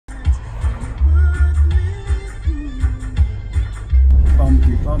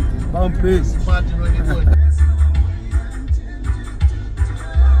Bumpers. Imagine when you do it.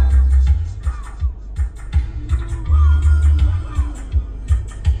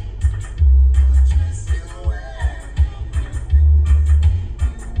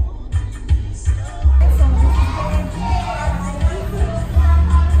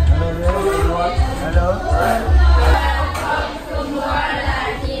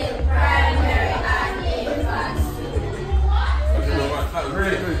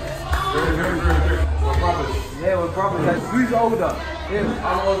 Who's older? Him.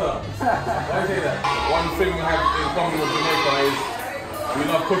 I'm older. Why say that? One thing we have in common with Jamaica is we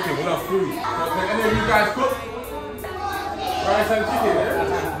love cooking, we love food. So can any of you guys cook? Rice and chicken, yeah?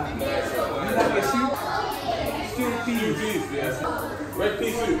 You like a soup? Stew peas. Yes. Red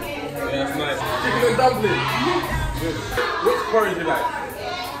pea soup. Yeah, that's nice. Chicken and dumpling. Good. Which porridge you like?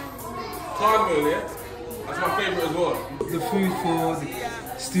 Cornmeal, yeah? That's my favourite as well. The food for the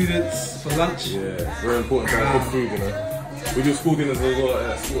students, for lunch. Yeah, very important to have good food, you know. We do school dinners as well,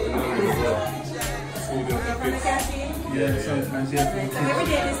 like school dinners as well. School dinners for kids. Yeah, sometimes, yeah, for the kids. Every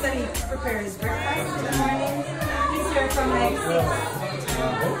day the study prepares breakfast in the morning. He's here from like 6. So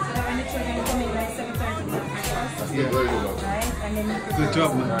that when the children come in like 7:30 to breakfast. Yeah, very good, man. Right? And then you prepare. Good job,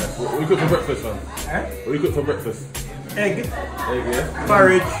 man. Nice. What do you cook for breakfast, man? Huh? What do you cook for breakfast? Egg. Egg, yeah?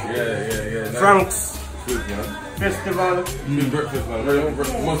 Porridge. Yeah. Nice. Franks. Good, man. Festival. Good breakfast, man. Very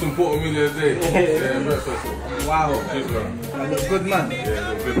most important meal of the day. Yeah, breakfast. Wow. Good, man. I look good, man. Yeah,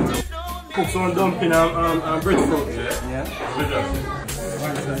 look good, man. Cook some dumpling and breadfruit. Yeah. Good.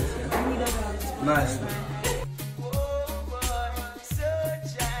 Nice.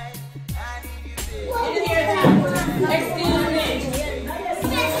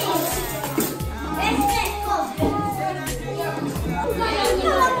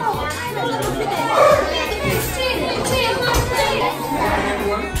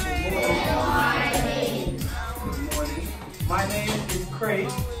 My name is Craig.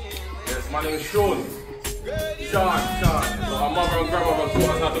 Yes, my name is Sean. Sean. So our mother and grandmother taught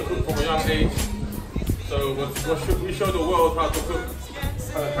us how to cook from a young age. So we show the world how to cook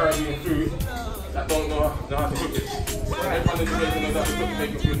Caribbean food that don't know how to cook it. Everyone in Jamaica knows how to cook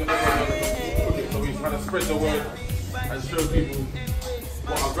Jamaican food, not everyone knows how to cook it. So we try to spread the word and show people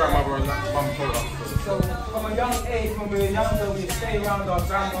what our grandmother and mum taught us. So from a young age, when we were younger, we stay around our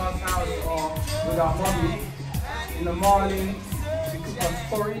grandma's house or with our mummy. In the morning, we cook us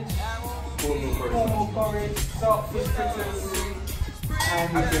porridge, cornmeal porridge, saltfish fritters, and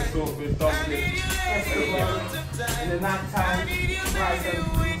saltfish dumplings. In the night time, rice and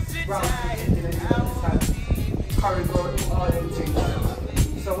brown chicken, and have curry goat, all them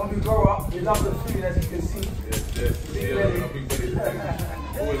things. So when we grow up, we love the food, as you can see. Yes. Big belly.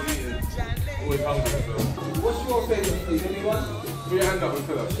 Always eating, always hungry. So. What's your favourite food? Anyone? Put your hand up and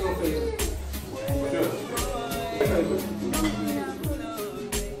tell us. What's your favourite? Sure.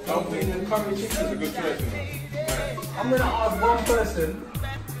 Dumpling and curry chicken. That's a good choice, you know. I'm going to ask one person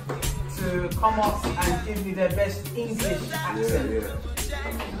to come up and give me their best English accent. Yeah.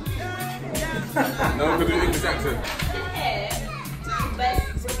 No one can do English accent. Best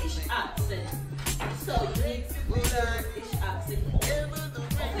British accent. So you need to do the British accent.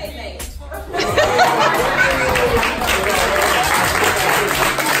 Okay, mate.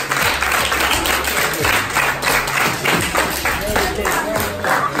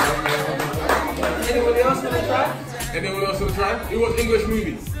 Anybody else want to try? Anyone else want to try? You watch English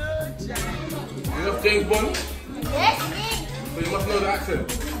movies? You watch James Bond? Yes, me. So you must know the accent.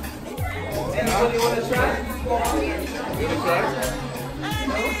 Anybody want to try? You want to try?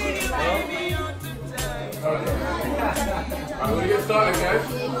 Okay. Alright, we're going to get started, guys.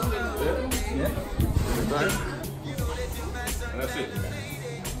 Yeah? Right. And that's it.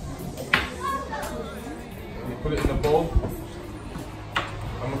 You put it in the bowl.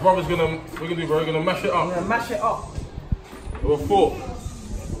 And my brother's we're gonna mash it I'm up going to mash it up. with a fork.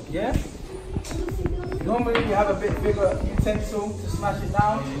 Yeah? Normally you have a bit bigger utensil to smash it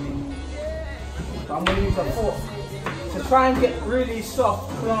down. But I'm going to use a fork. To try and get really soft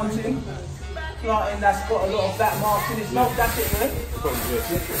plantain that's got a lot of black marks in it. Don't dash it away.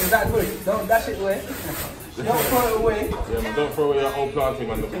 Is that good? Don't dash it away. Don't throw it away. Yeah, man, don't throw away your old plantain,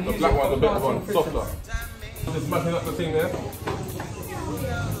 man. The black one's the better one, softer. Just mashing up the thing there.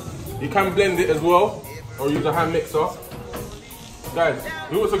 You can blend it as well, or use a hand mixer. Guys,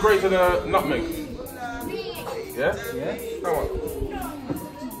 who wants to grate to the nutmeg? Yeah? Yeah? Come on.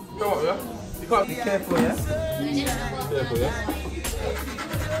 Come on, yeah? You can't Be careful, yeah? careful, yeah?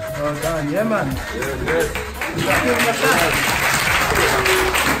 Well done, yeah man. Yes. Not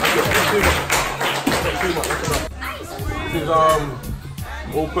too much. This is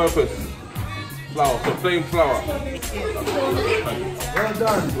all-purpose flour, so plain flour. Well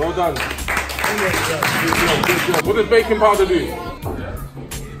done. Well done. Good job. What does baking powder do?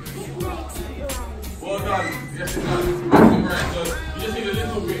 Well done. Yes, it does. Right. So you just need a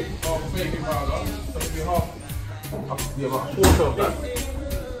little bit of baking powder. So maybe half, yeah, about a quarter of that.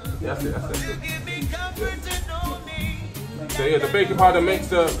 That's it. So yeah, the baking powder makes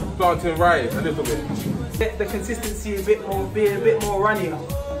the plantain rise a little bit. Get the consistency a bit more, be a bit more runnier.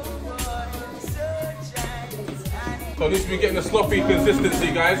 So at least we're getting a sloppy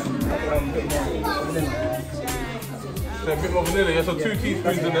consistency, guys. A bit more vanilla. So a bit more vanilla, yeah, so 2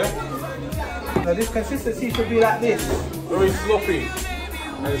 teaspoons in there. Now this consistency should be like this. Very sloppy.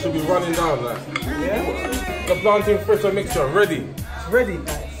 And it should be running down like. Yeah? The plantain fritter mixture, ready. It's ready,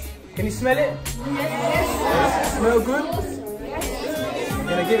 guys. Can you smell it? Yes. Smell good? I'm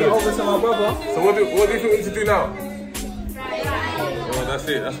gonna give it over to my brother. So what do you think we need to do now? Oh, that's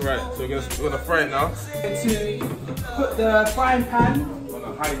it, that's right. So we're gonna fry it now. To put the frying pan On a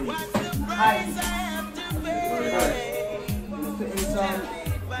high heat. high heat. Very high. Put in some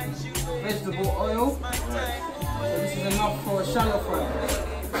vegetable oil. So this is enough for a shallow fry.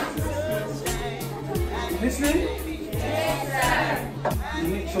 Listening? Yes,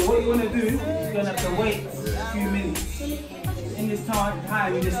 sir. So what you want to do is you're going to have to wait a few minutes. In this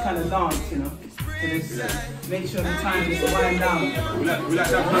time you just kind of dance, you know. So just make sure the time is wind down. We like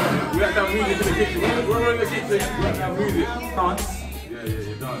that music in the kitchen. We're in the kitchen, we like that music. Dance. Yeah,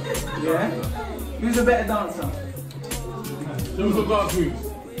 you dance. Yeah? Who's a better dancer? Show me some dance moves.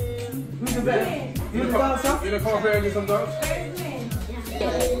 Who's a better? Who's a dancer? You know, come up here and do some dance?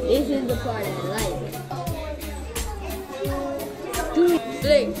 This is the part I like. Do it.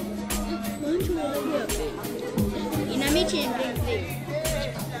 Play. Don't you want to hear it? In a meeting, play.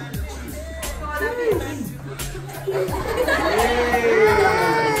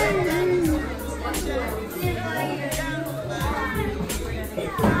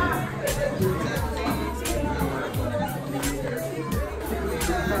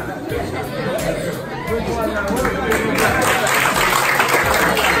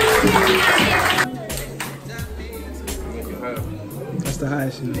 That's the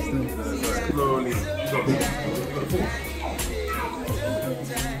highest in this thing. Slowly.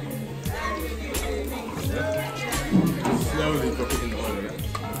 Slowly drop it in the oil, yeah?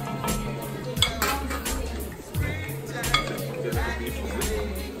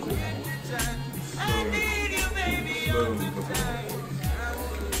 Slowly drop it in.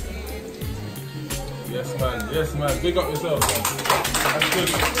 Yes man, big up yourself. That's good.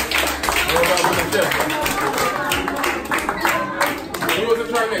 What about with the chef? Who wants to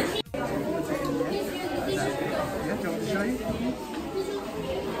try next?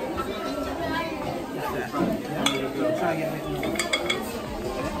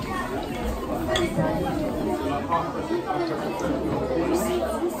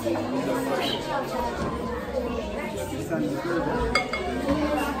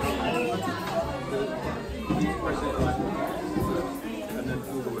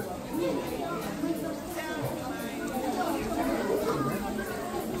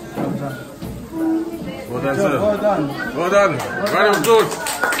 Well done, sir. Well done. Well done. Round of applause.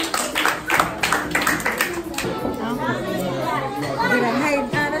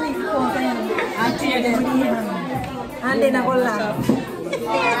 And then I go laugh.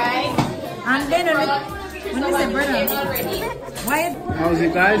 And then when you say brother, why? How's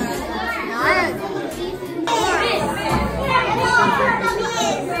it, guys?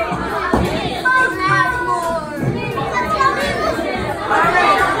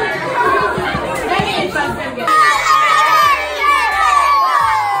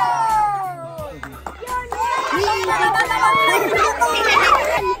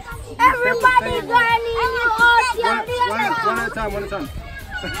 Everybody running. One at a time, one at a time.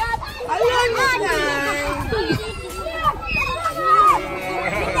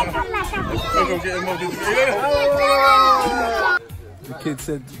 The kid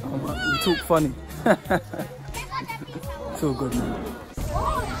said, we talk funny. Too good, man.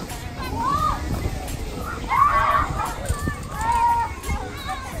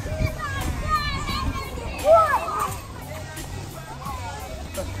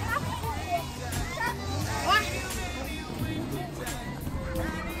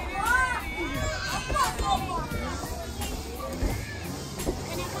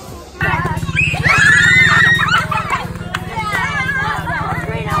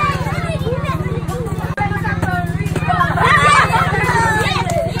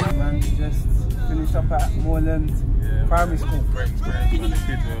 Moreland Primary School. Great, man. The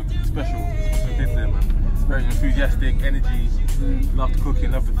kids are special. Some kids there, man. very enthusiastic, energy, love the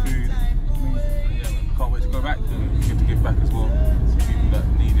cooking, love the food. Yeah, man, can't wait to go back. We get to give back as well to people that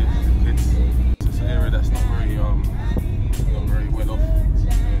need it, to kids. It's an area that's not very well off.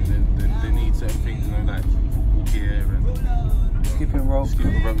 You know, they need certain things, you know, like football gear and skipping rope,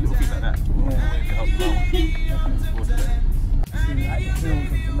 little things like that. To help them out. Like the hills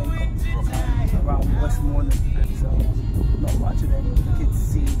of Jamaica, around Westmoreland, so not much of them kids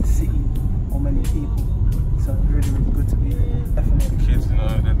see the city or many people. So really, really good to be there. Definitely. Kids, you know,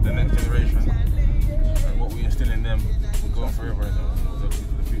 the next generation, and what we instill in them will go on forever in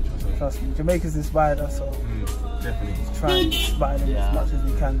the future. So. Trust me, Jamaica's inspired us, so definitely try and inspire them as much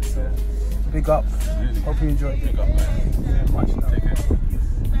as we can. So big up. Absolutely. Hope you enjoyed it. Big up, man. Yeah, much love. Take care.